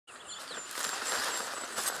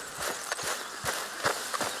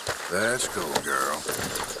Let's go, girl.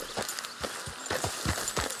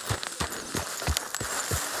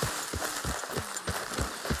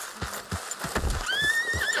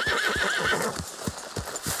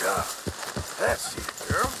 Yeah, that's it,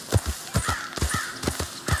 girl.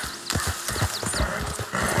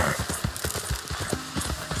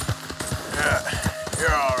 Yeah,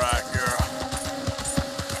 you're all right, girl.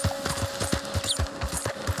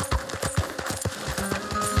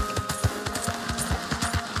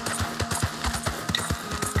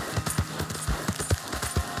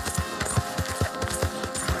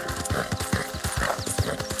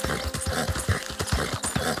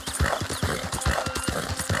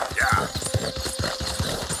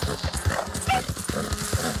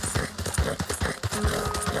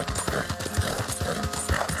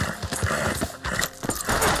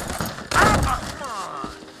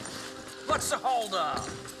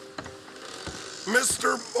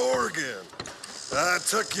 Mr. Morgan, I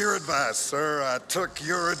took your advice, sir. I took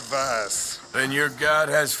your advice. Then your god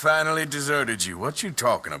has finally deserted you. What you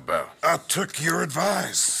talking about? I took your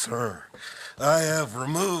advice, sir. I have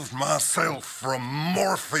removed myself from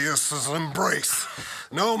Morpheus's embrace.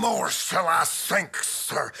 No more shall I sink,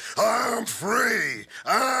 sir. I am free.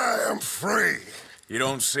 I am free. You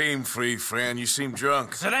don't seem free, friend. You seem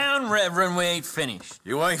drunk. Sit down, Reverend. We ain't finished.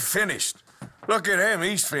 You ain't finished. Look at him.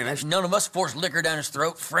 He's finished. None of us forced liquor down his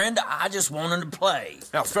throat. Friend, I just want him to play.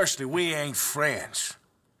 Now, firstly, we ain't friends.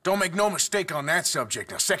 Don't make no mistake on that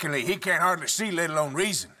subject. Now, secondly, he can't hardly see, let alone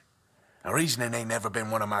reason. Now, reasoning ain't never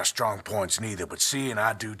been one of my strong points neither, but seeing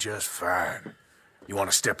I do just fine. You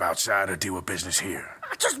want to step outside or deal with business here?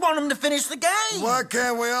 I just want him to finish the game. Why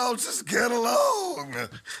can't we all just get along?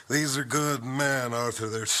 These are good men, Arthur.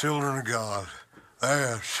 They're children of God.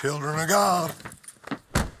 They're children of God.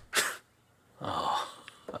 Oh.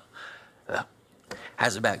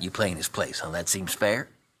 How's about you playing his place, huh? That seems fair?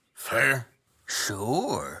 Fair?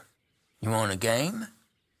 Sure. You want a game?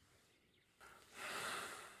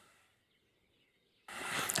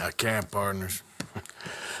 I can't, partners.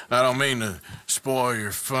 I don't mean to spoil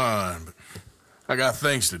your fun, but I got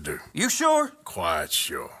things to do. You sure? Quite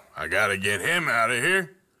sure. I gotta get him out of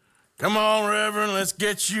here. Come on, Reverend, let's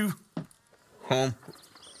get you home.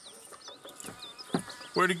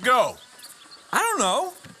 Where'd he go? I don't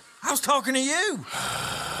know. I was talking to you.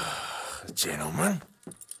 Gentlemen.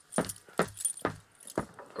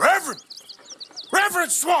 Reverend!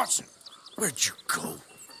 Reverend Swanson! Where'd you go?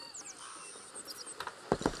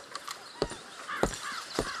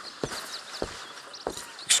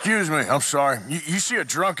 Excuse me, I'm sorry. You see a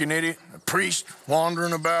drunken idiot, a priest,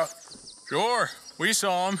 wandering about? Sure, we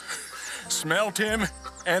saw him, smelt him,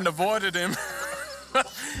 and avoided him.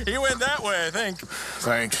 He went that way, I think.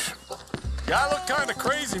 Thanks. Guy looked kind of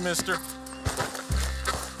crazy, mister.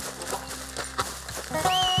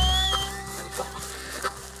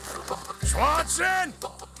 Swanson!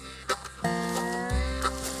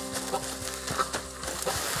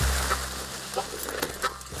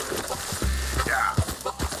 Yeah.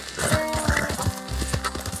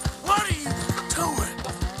 What are you doing?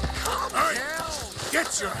 Hey,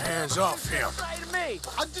 get your hands off him.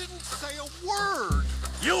 I didn't say a word.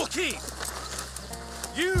 You'll keep.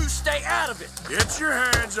 You stay out of it. Get your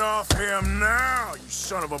hands off him now, you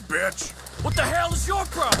son of a bitch. What the hell is your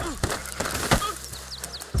problem?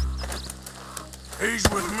 He's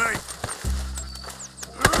with me.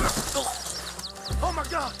 Oh my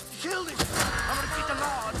God, you killed him. I'm gonna keep the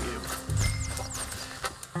law on you.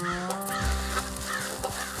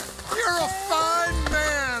 You're a fine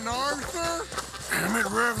man, Arthur. Damn it,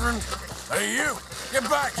 Reverend. Hey, you, get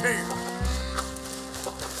back here.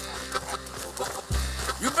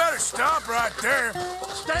 You better stop right there.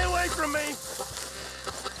 Stay away from me.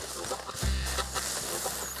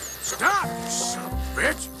 Stop, you son of a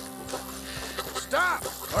bitch. Stop,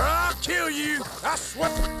 or I'll kill you. I swear.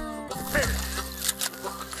 Here.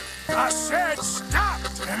 I said stop,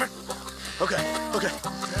 damn it. Okay.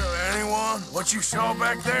 Tell anyone what you saw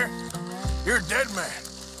back there? You're a dead man.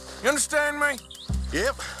 You understand me?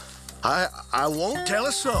 Yep. I won't tell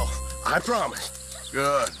a soul. I promise.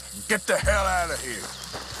 Good. Get the hell out of here.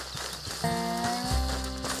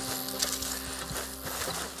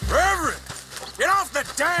 Reverend! Get off the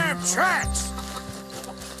damn tracks!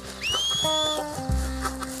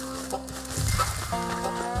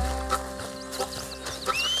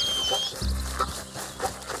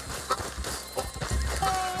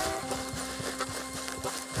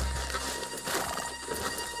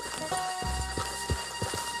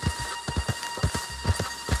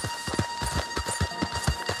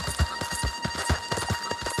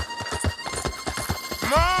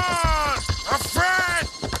 Come on! A friend!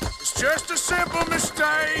 It's just a simple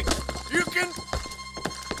mistake. You can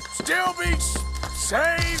still be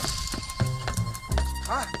saved.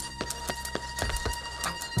 Huh?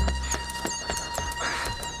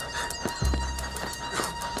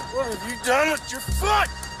 What have you done with your foot?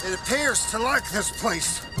 It appears to like this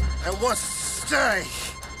place and wants to stay.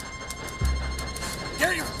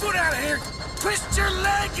 Get your foot out of here! Twist your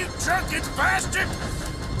leg, you drunken bastard!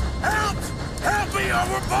 Help! Help me or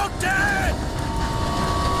we're both dead!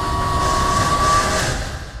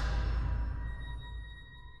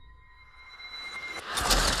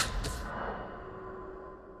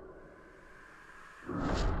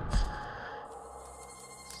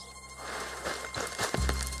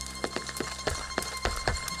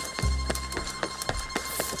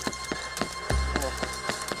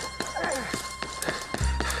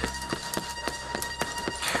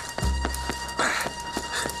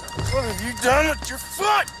 What have you done with your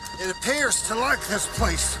foot? It appears to like this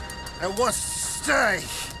place and wants to stay.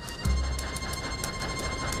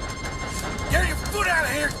 Get your foot out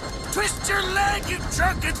of here! Twist your leg, you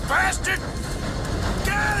drunken bastard!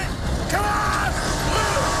 Get it! Come on!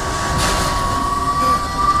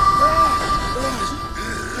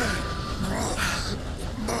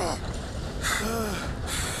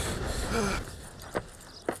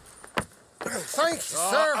 Thank you,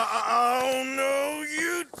 sir. Oh, no,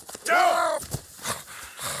 you don't!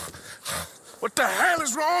 What the hell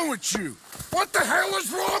is wrong with you? What the hell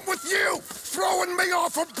is wrong with you? Throwing me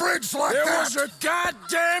off a bridge like There that? was a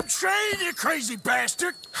goddamn train, you crazy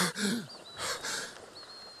bastard!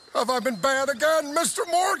 Have I been bad again, Mr.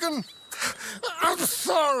 Morgan? I'm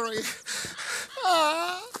sorry.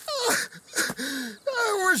 I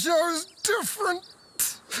wish I was different.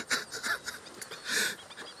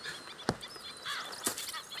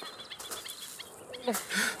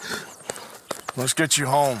 Let's get you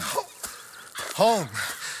home. Home?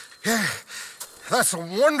 Yeah, that's a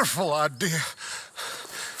wonderful idea.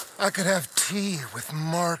 I could have tea with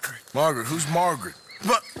Margaret. Margaret? Who's Margaret?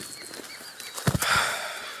 But...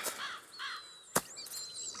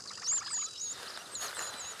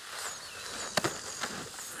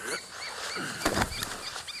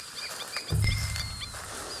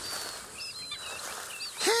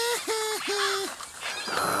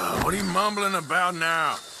 What are you mumbling about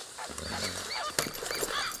now?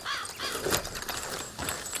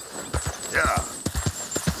 Yeah.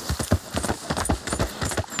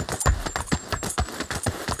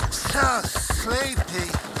 So sleepy.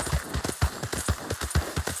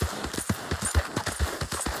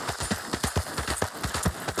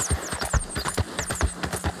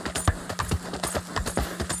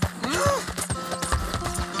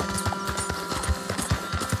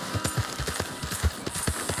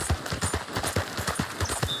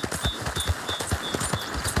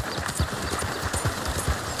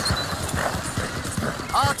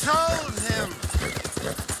 I told him.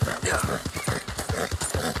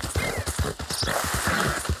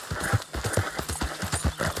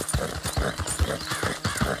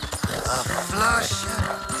 A flush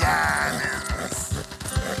of diamonds.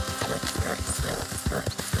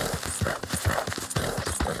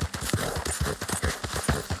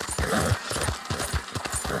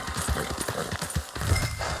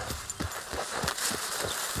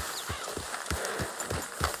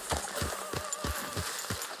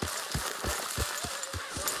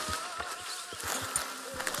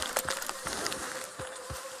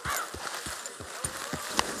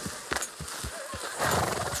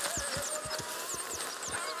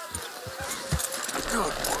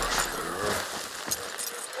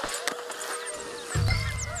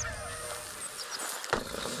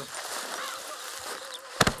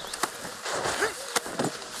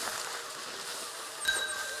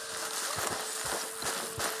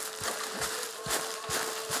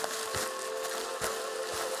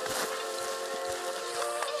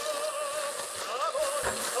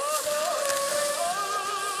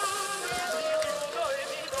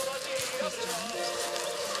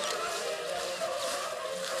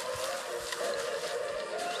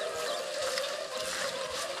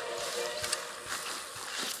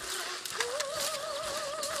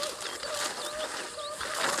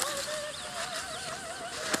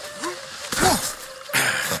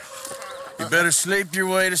 Better sleep your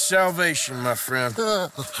way to salvation, my friend.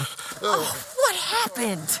 What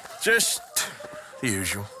happened? Just the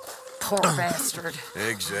usual. Poor bastard.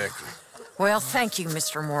 Exactly. Well, thank you,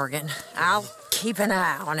 Mr. Morgan. I'll keep an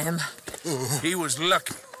eye on him. He was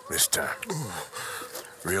lucky this time.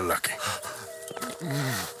 Real lucky.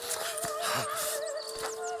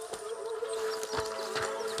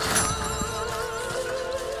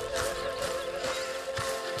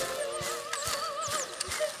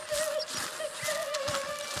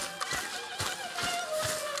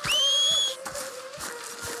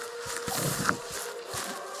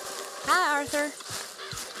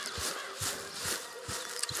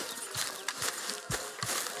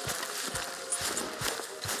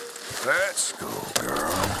 Let's go, girl.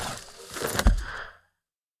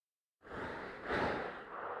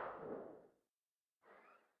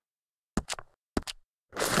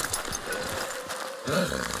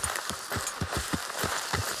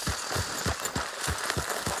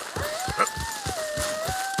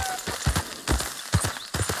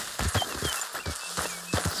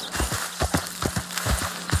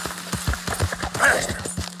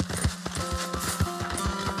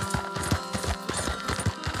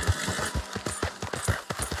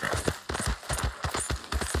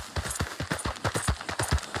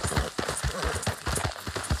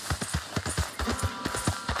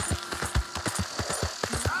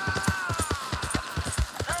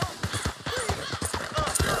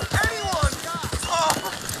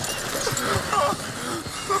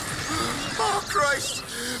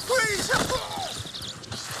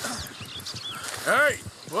 Hey,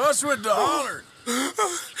 what's with the holler?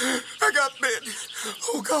 I got bit.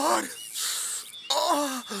 Oh, God.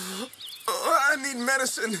 I need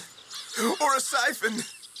medicine. Or a siphon.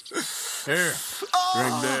 Here,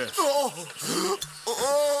 drink this.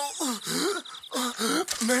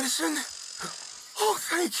 Medicine? Oh,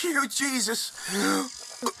 thank you, Jesus.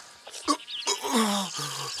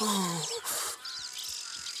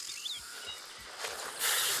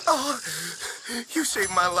 Oh, you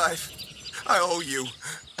saved my life. I owe you.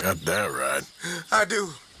 Got that right. I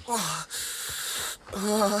do.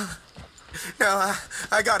 Now,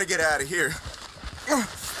 I gotta get out of here. Oh,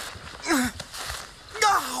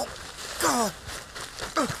 God.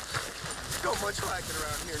 Don't much like it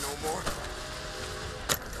around here no more.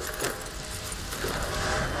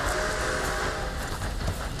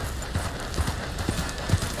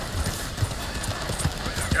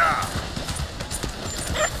 Yeah.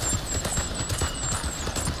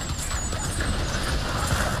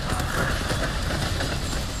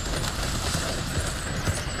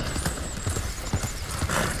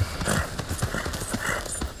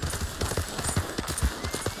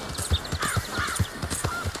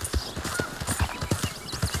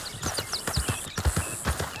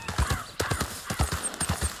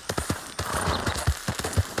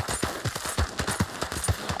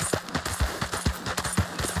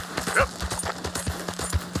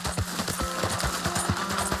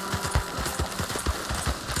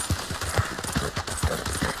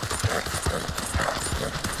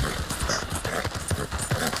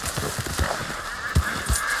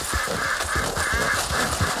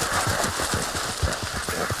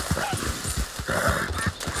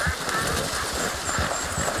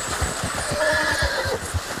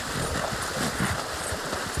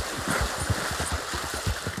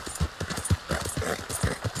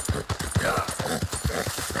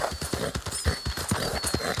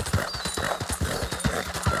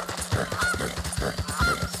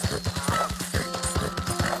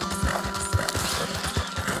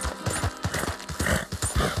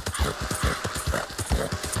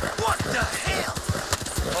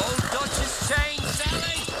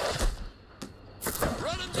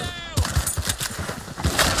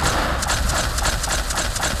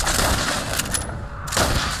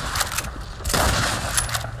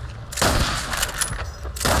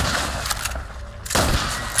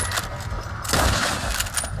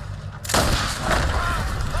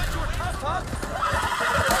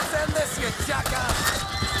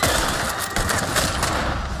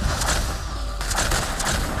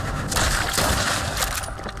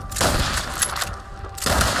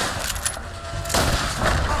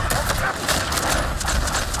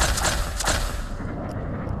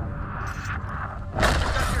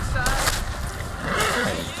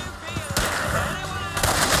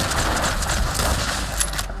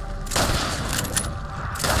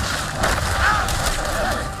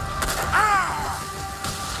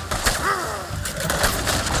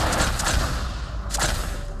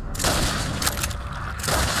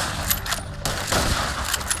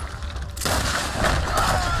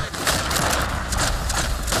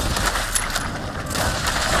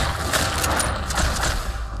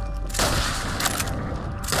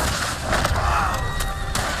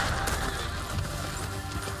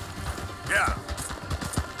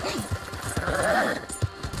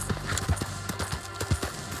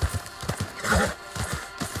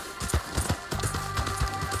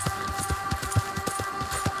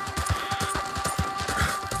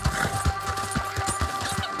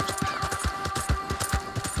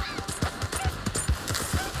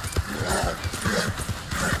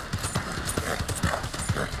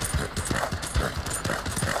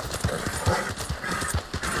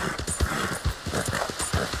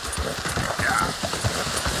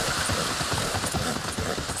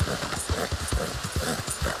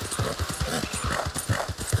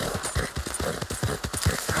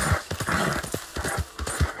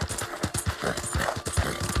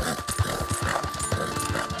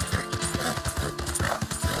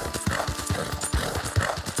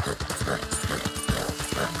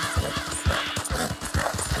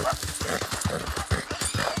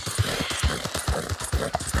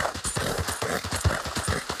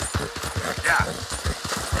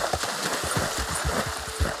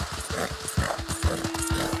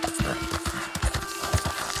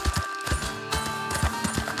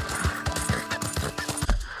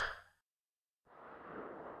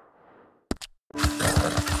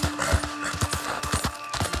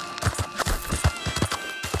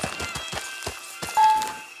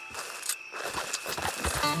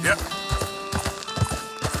 Yep.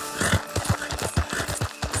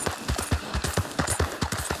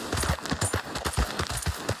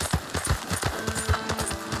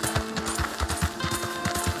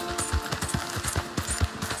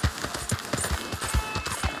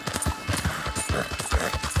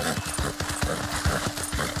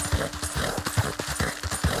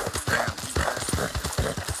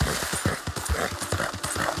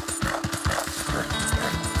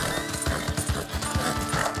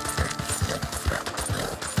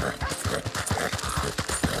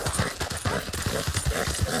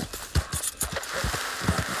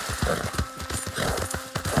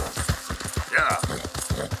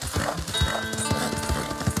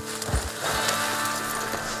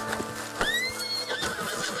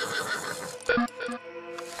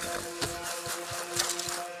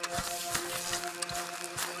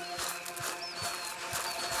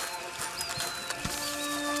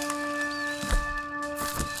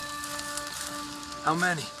 How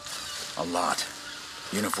many? A lot.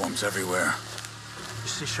 Uniforms everywhere. You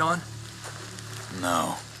see Sean?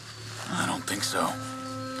 No, I don't think so.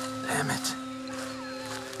 Damn it.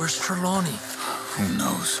 Where's Trelawney? Who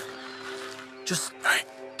knows? Just Hey.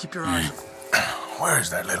 keep your eyes... Where's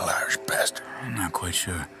that little Irish bastard? I'm not quite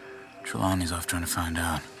sure. Trelawney's off trying to find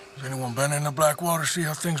out. Has anyone been in the Blackwater, see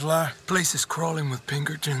how things lie? Place is crawling with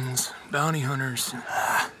Pinkertons, bounty hunters,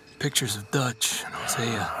 pictures of Dutch and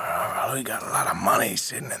Hosea. Well, we got a lot of money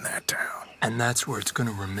sitting in that town. And that's where it's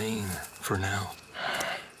gonna remain for now.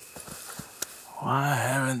 Why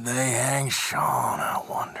haven't they hanged Sean, I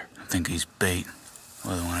wonder? I think he's bait.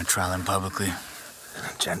 Well, they want to trial him publicly.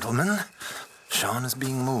 Gentlemen, Sean is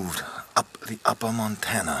being moved up the upper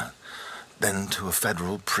Montana, then to a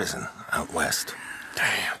federal prison out west.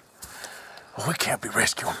 Damn. Well, we can't be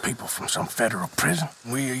rescuing people from some federal prison.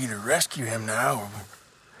 We either rescue him now or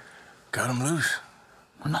cut him loose.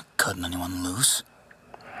 We're not cutting anyone loose.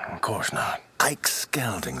 Of course not. Ike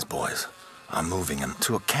Skelding's boys are moving him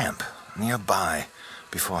to a camp nearby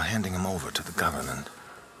before handing him over to the government.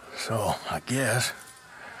 So, I guess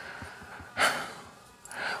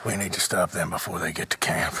we need to stop them before they get to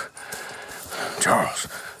camp. Charles,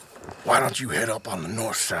 why don't you head up on the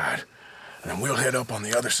north side, and then we'll head up on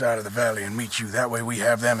the other side of the valley and meet you. That way we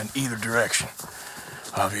have them in either direction.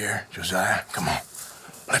 Javier, Josiah, come on.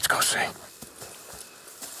 Let's go see.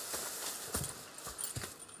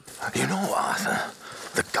 You know, Arthur,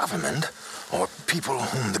 the government, or people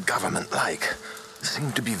whom the government like,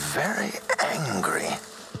 seem to be very angry.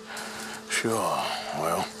 Sure.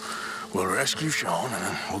 Well, we'll rescue Sean, and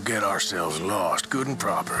then we'll get ourselves lost, good and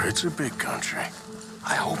proper. It's a big country.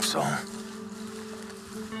 I hope so.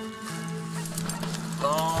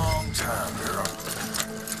 Long time, girl.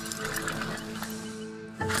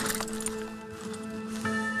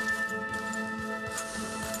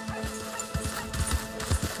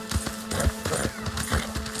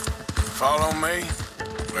 Follow me.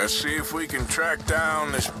 Let's see if we can track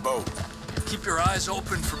down this boat. Keep your eyes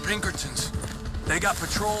open for Pinkertons. They got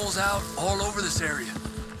patrols out all over this area.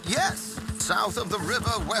 Yes, south of the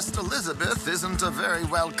river, West Elizabeth isn't a very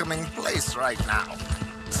welcoming place right now.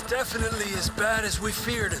 It's definitely as bad as we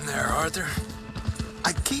feared in there, Arthur.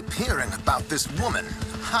 I keep hearing about this woman,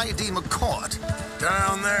 Heidi McCourt.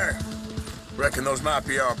 Down there. Reckon those might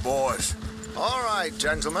be our boys. All right,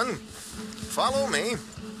 gentlemen. Follow me.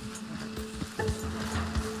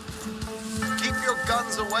 Keep your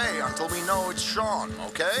guns away until we know it's Sean,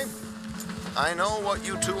 okay? I know what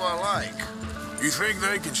you two are like. You think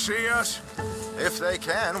they can see us? If they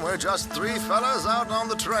can, we're just three fellas out on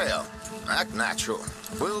the trail. Act natural.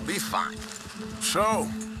 We'll be fine. So,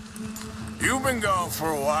 you've been gone for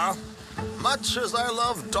a while. Much as I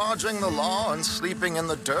love dodging the law and sleeping in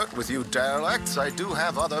the dirt with you derelicts, I do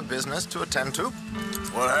have other business to attend to.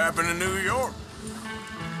 What happened in New York?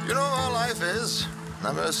 You know how life is.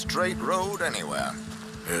 Never a straight road anywhere.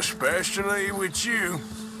 Especially with you.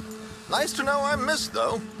 Nice to know I'm missed,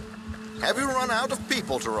 though. Have you run out of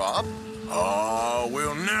people to rob? Oh,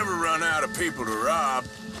 we'll never run out of people to rob.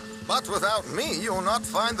 But without me, you'll not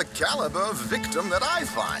find the caliber of victim that I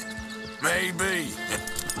find. Maybe.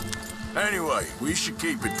 Anyway, we should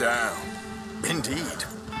keep it down. Indeed.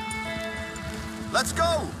 Let's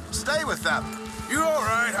go. Stay with them. You all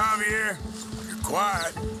right, Javier? You're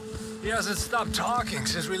quiet. He hasn't stopped talking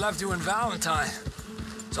since we left you in Valentine.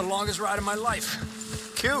 It's the longest ride of my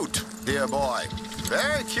life. Cute, dear boy.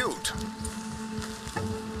 Very cute.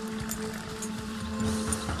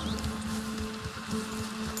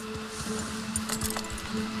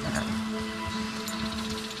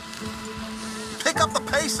 Pick up the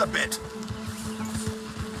pace a bit.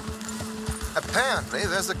 Apparently,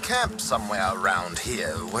 there's a camp somewhere around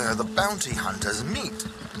here where the bounty hunters meet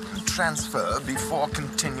and transfer before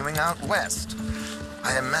continuing out west.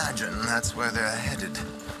 I imagine that's where they're headed.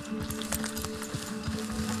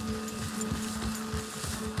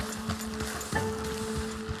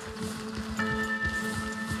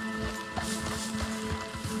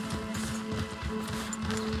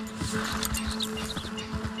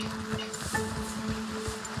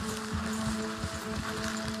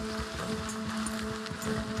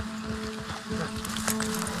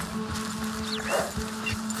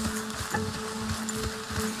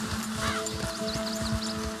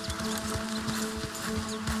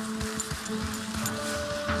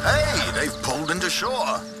 Hey, they've pulled into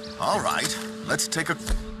shore. All right, let's take a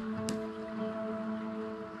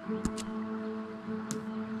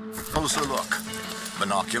closer look.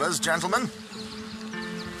 Binoculars, gentlemen?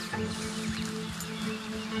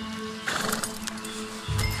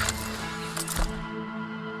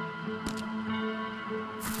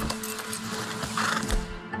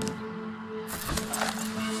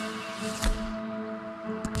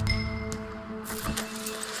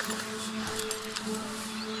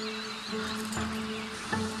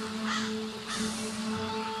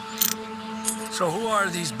 So who are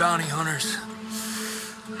these bounty hunters?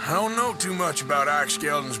 I don't know too much about Ike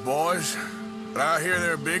Skeldon's boys, but I hear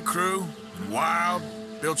they're a big crew, and wild,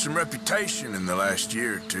 built some reputation in the last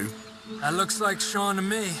year or two. That looks like Sean to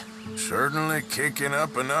me. Certainly kicking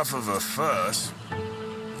up enough of a fuss.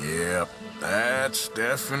 Yep, that's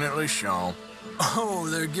definitely Sean. Oh,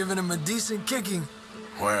 they're giving him a decent kicking.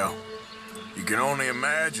 Well, you can only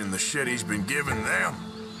imagine the shit he's been giving them.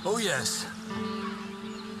 Oh, yes.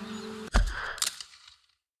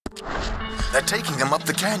 They're taking him up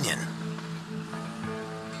the canyon.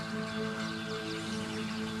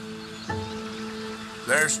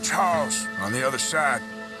 There's Charles on the other side.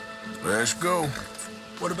 Let's go.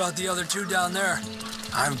 What about the other two down there?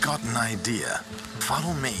 I've got an idea.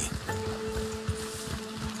 Follow me.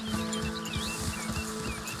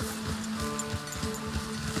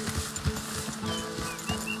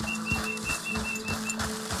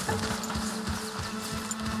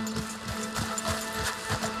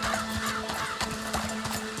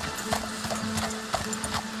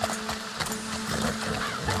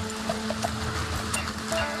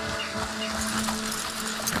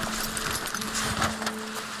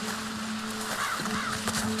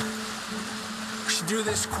 Do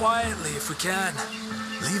this quietly if we can.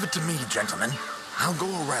 Leave it to me, gentlemen. I'll go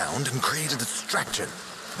around and create a distraction.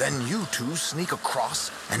 Then you two sneak across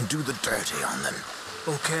and do the dirty on them.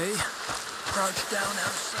 Okay. Crouch down out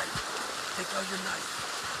of sight. Take out your knife.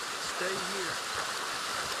 Stay here.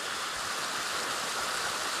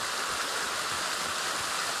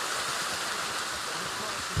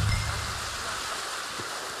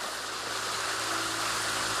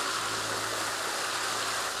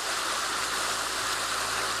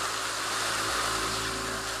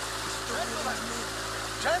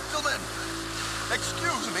 Gentlemen,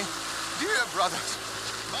 excuse me. Dear brothers,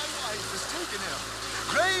 my wife has taken ill.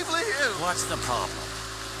 Gravely ill. What's the problem?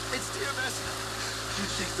 It's dear Bessie. You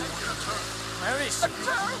take the one on turn. Where is A she?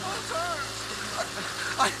 terrible turn.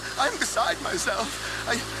 I'm beside myself.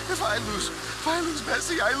 If I lose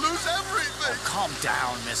Bessie, I lose everything. Calm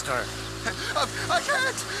down, mister. I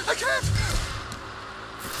can't.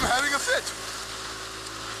 I'm having a fit.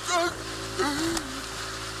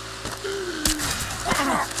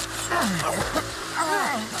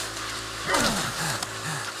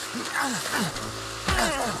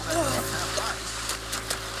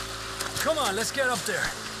 Come on, let's get up there.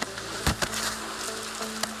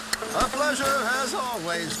 A pleasure as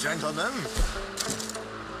always, gentlemen.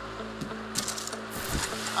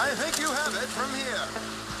 I think you have it from here.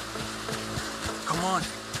 Come on.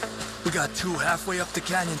 We got two halfway up the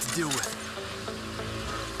canyon to deal with.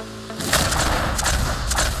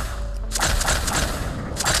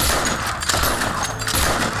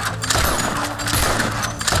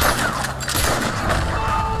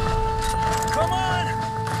 Come on!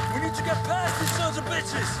 We need to get past these sons of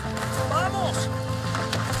bitches! Vamos!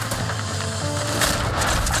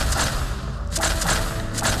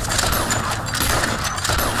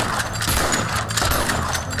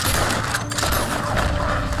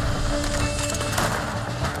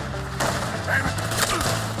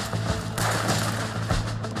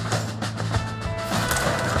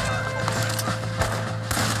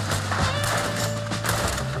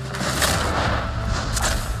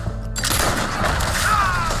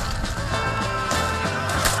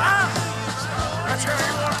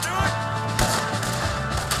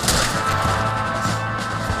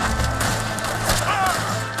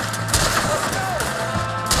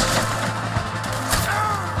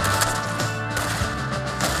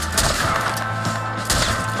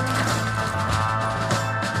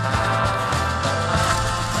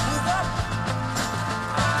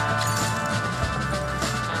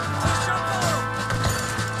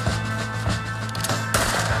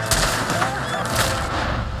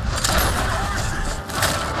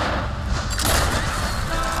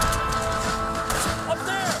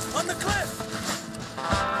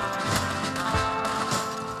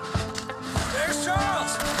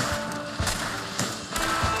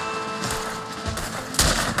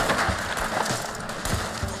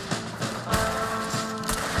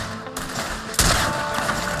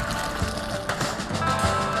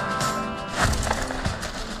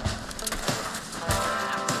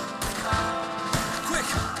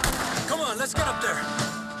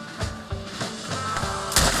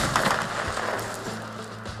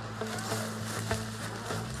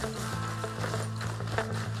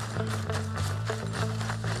 Hey,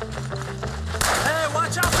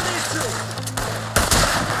 watch out for these two!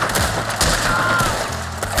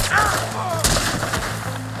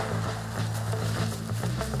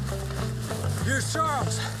 Here's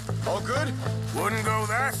Charles. All good? Wouldn't go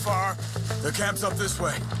that far. The camp's up this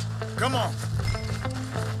way. Come on.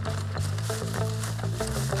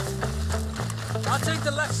 I'll take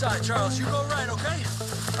the left side, Charles. You go right, okay?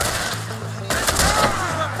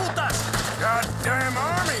 Goddamn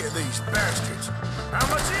army of these bastards. How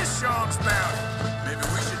much is Sean's bounty? Maybe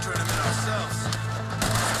we should turn him in ourselves.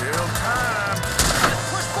 Still time. Let's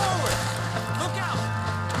push forward! Look out!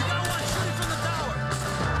 We got one shooting from the tower!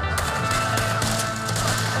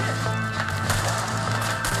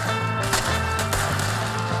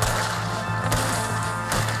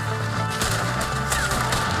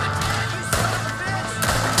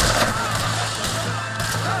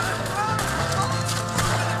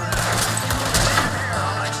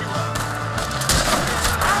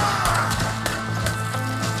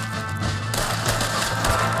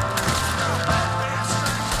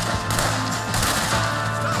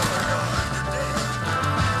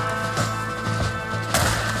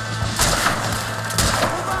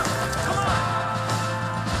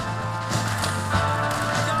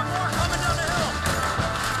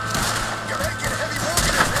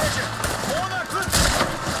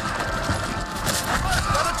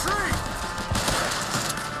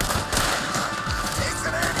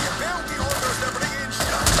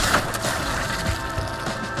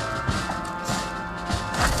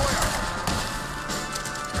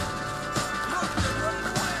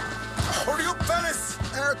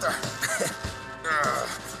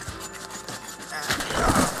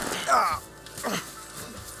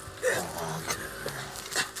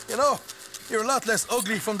 You know, you're a lot less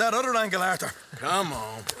ugly from that other angle, Arthur. Come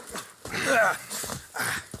on.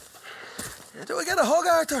 Do I get a hug,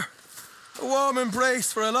 Arthur? A warm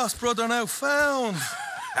embrace for a lost brother now found.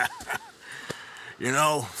 You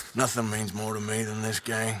know, nothing means more to me than this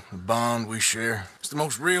gang, the bond we share. It's the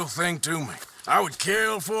most real thing to me. I would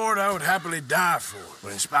kill for it, I would happily die for it.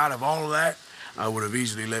 But in spite of all of that, I would have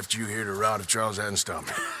easily left you here to rot if Charles hadn't stopped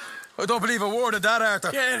me. I don't believe a word of that,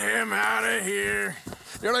 Arthur. Get him out of here.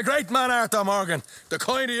 You're a great man, Arthur Morgan. The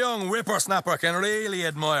kind of young whippersnapper can really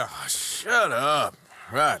admire. Oh, shut up.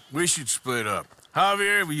 Right, we should split up.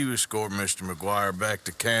 Javier, will you escort Mr. McGuire back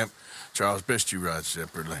to camp? Charles, best you ride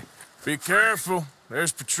separately. Be careful.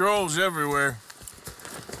 There's patrols everywhere.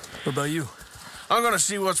 What about you? I'm gonna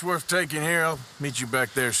see what's worth taking here. I'll meet you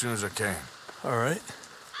back there as soon as I can. All right.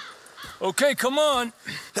 Okay, come on.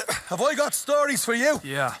 Have I got stories for you?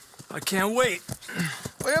 Yeah, I can't wait.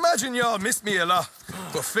 I imagine y'all missed me a lot,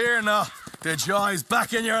 but fear not, the joy's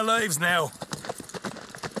back in your lives now.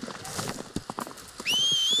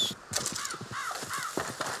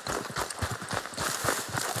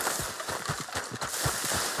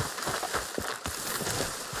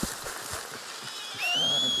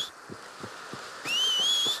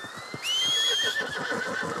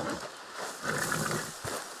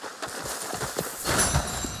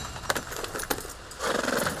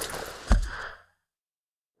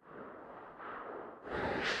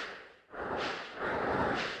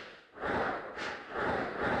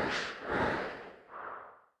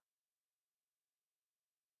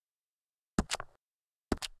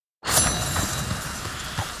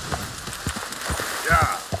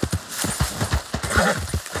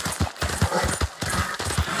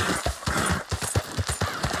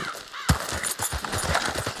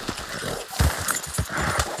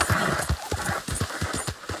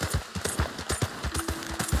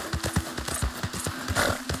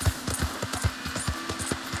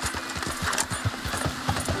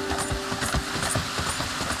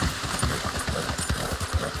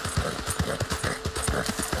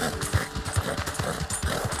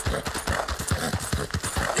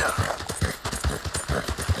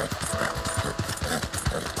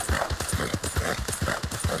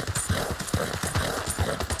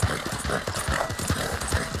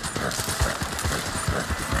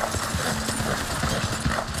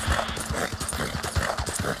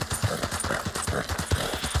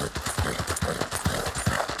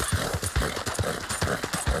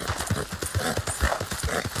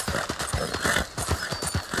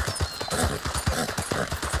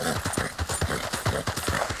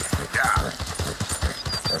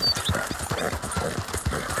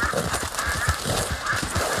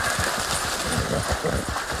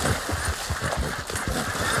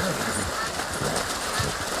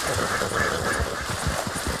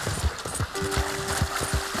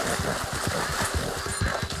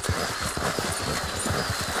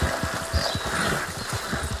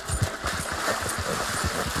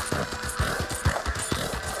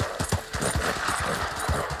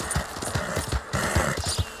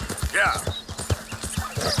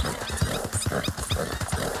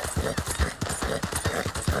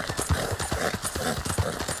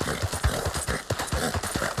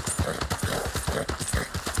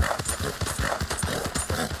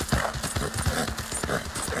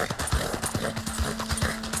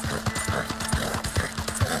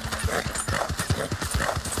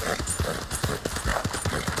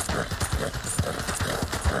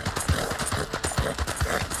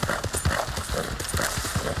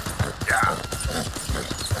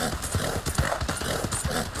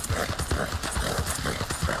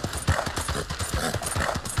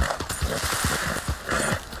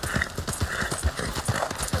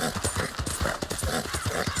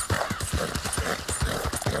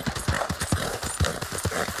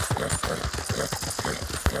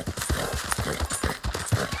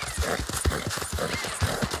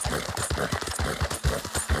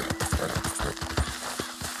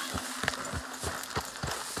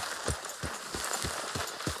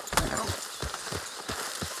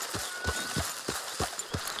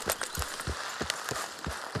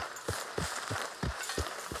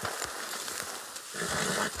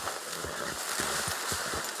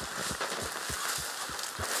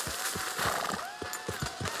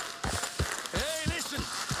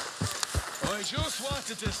 just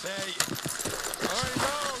wanted to say, I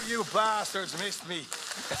know you bastards missed me.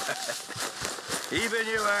 Even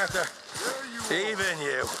you, Arthur. Even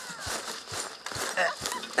you.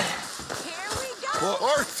 Here we go. Well,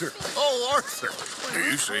 Arthur. Oh, Arthur.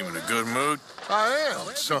 You seem in a good mood. I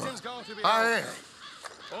am, son. I am.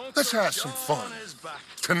 Let's have some fun.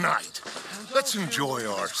 Tonight. Let's enjoy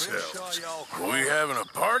ourselves. Are we having a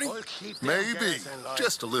party? Maybe.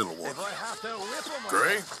 Just a little one.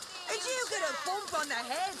 Gray? Did you get a bump on the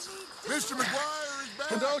head? Mr. McGuire is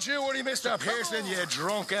back. And don't you worry, Mr. Pearson, you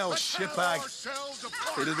drunk old shitbag.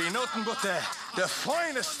 It'll be nothing but the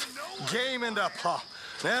finest game in the pot.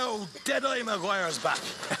 Now, Deadeye McGuire's back.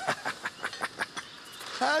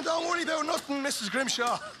 And don't worry about nothing, Mrs.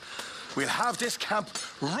 Grimshaw. We'll have this camp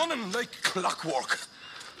running like clockwork.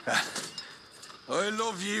 I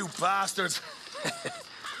love you, bastards.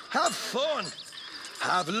 Have fun.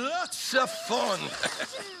 Have lots of fun.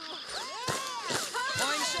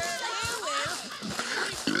 I'm sure you will.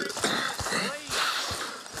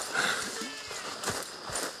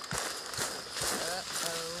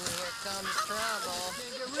 Here comes trouble.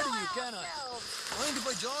 Can't get rid of you, can I? Mind if I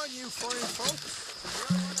join you fine folks?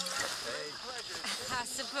 I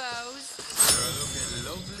suppose. You're looking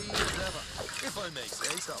lovely as ever, if I may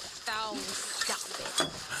say so. Oh, stop it.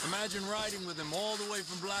 Imagine riding with him all the way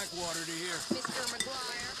from Blackwater to here. Mr.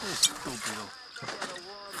 McGuire.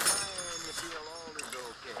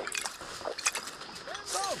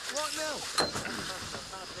 So, what now?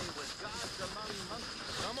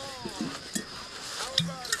 Come on. How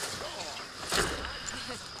about a score?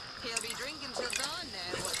 He'll be drinking till dawn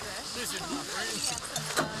now, what's that? Listen, my friend.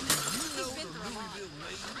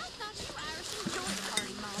 I thought you Irish enjoyed the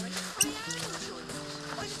party, Molly. I enjoyed it.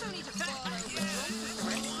 I just don't need to follow the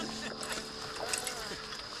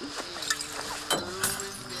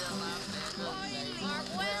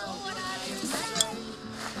well, what I do say.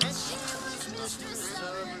 And she was mistress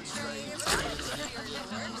of her trade.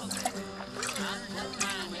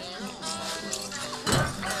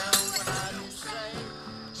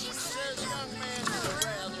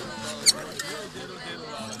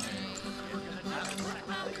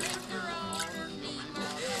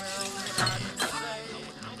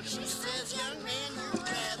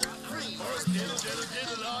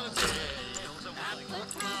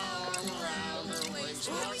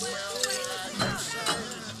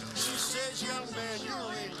 She says, young man,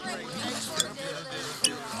 you're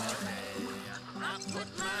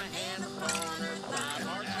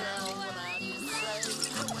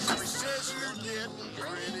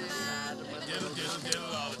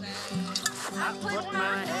I put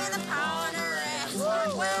my hand upon her ass. Well,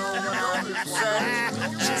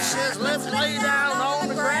 she says, let's lay down on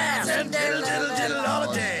the grass and diddle, diddle, diddle all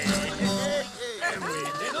the day. And we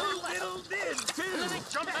diddle did, too.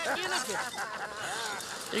 Jump back in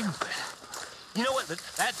again. You know what?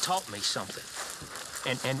 That taught me something.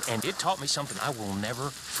 And it taught me something I will never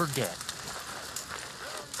forget.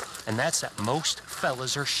 And that's that most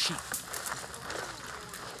fellas are sheep.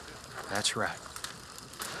 That's right.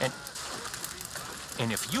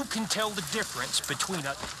 And if you can tell the difference between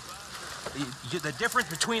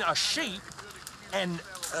a sheep and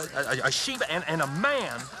a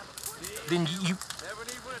man, then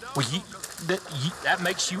that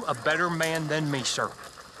makes you a better man than me, sir.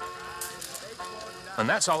 And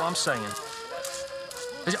that's all I'm saying.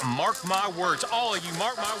 Mark my words, all of you,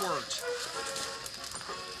 mark my words.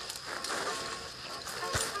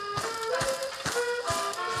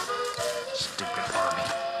 Stupid army.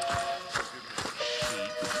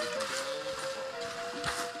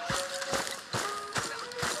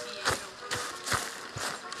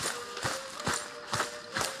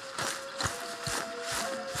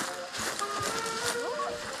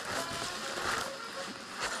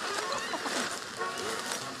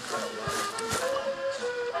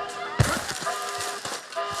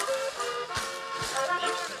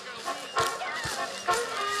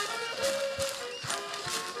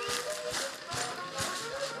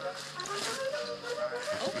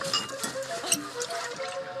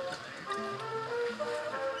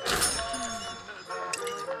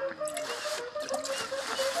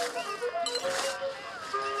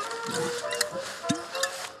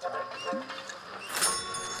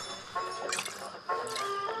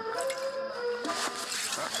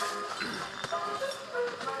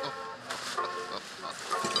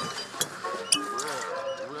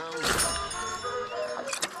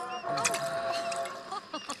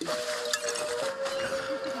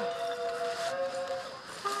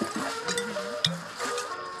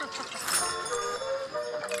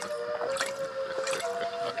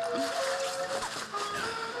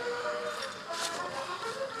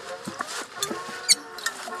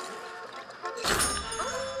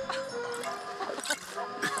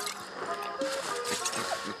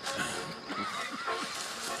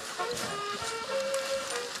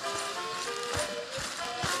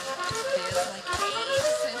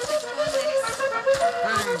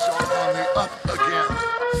 up again,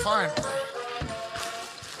 finally.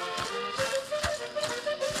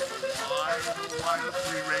 I'm a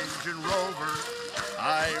free-ranging rover.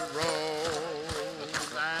 I rove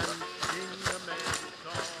and sing a merry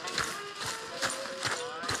song.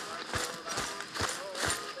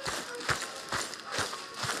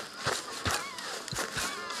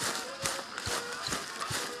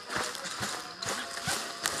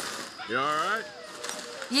 You all right?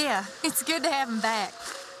 Yeah, it's good to have him back.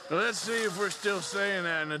 Well, let's see if we're still saying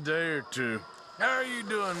that in a day or two. How are you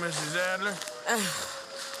doing, Mrs. Adler?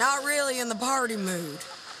 Not really in the party mood.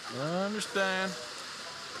 I understand.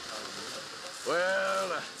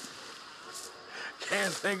 Well,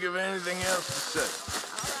 can't think of anything else to say.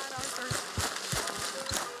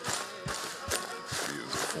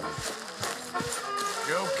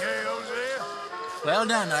 You okay, Hosea? Well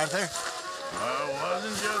done, Arthur. Well, it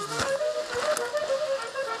wasn't just me.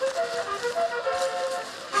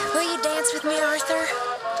 Will you dance with me, Arthur?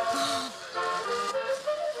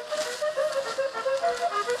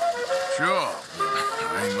 Sure, but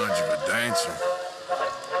I ain't much of a dancer.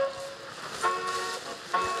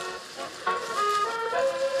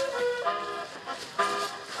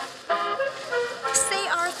 See,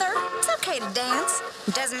 Arthur, it's okay to dance.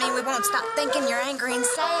 Doesn't mean we won't stop thinking you're angry and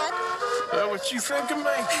sad. That what you think of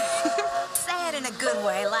me? Sad in a good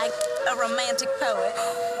way, like a romantic poet.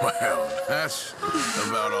 Well, that's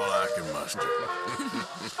about all I can muster.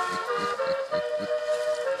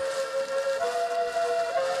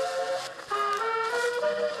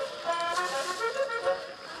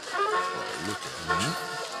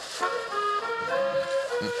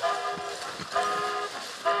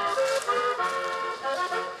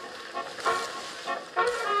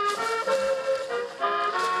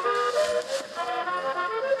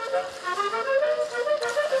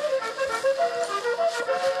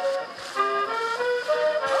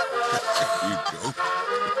 You go.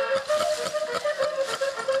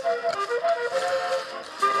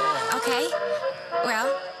 Okay. Well,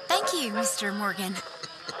 thank you, Mr. Morgan.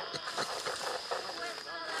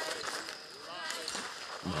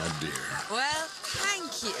 My dear. Well,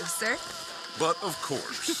 thank you, sir. But of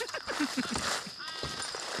course.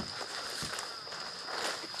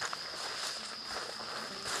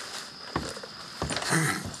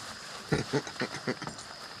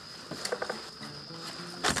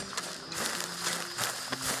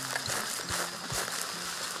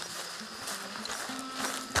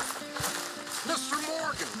 Mr.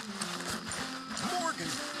 Morgan.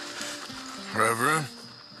 Morgan. Reverend?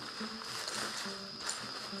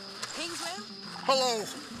 Kingsman? Hello.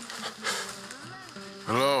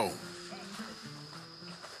 Hello.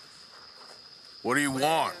 What do you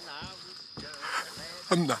want?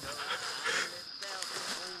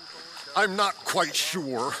 I'm not quite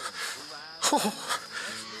sure. Oh,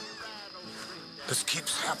 this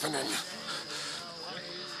keeps happening.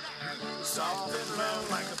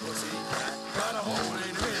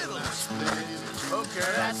 Okay,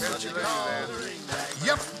 I'll catch you later then.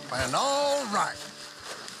 Yep, and all right.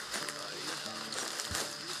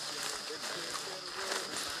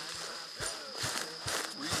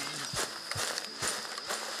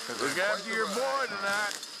 Look after your boy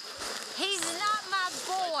tonight. He's not my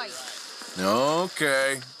boy.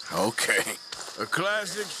 Okay, okay. A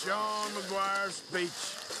classic Sean McGuire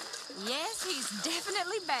speech. Yes, he's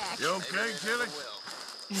definitely back. You okay, Tilly?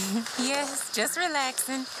 Yes, just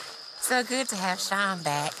relaxing. So good to have Sean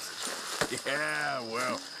back. Yeah,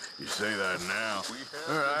 well, you say that now.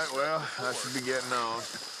 All right, well, I should be getting on.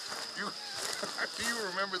 Do you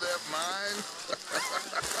remember that mine?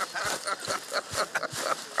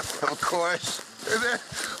 Of course.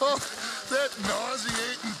 That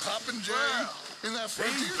nauseating popinjay in that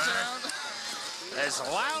frontier town. As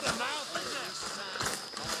loud a mouth as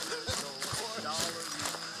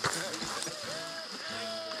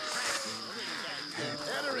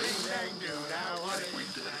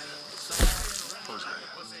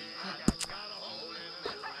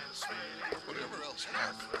Whatever else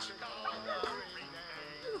happens.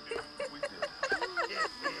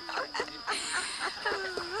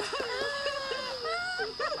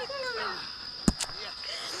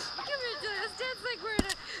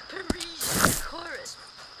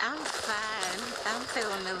 I'm fine. I'm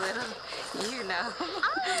feeling a little, you know.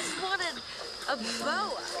 I just wanted a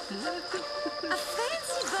boa. A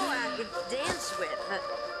fancy boa I could dance with.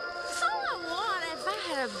 That's all I want. If I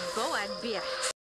had a boa, I'd be a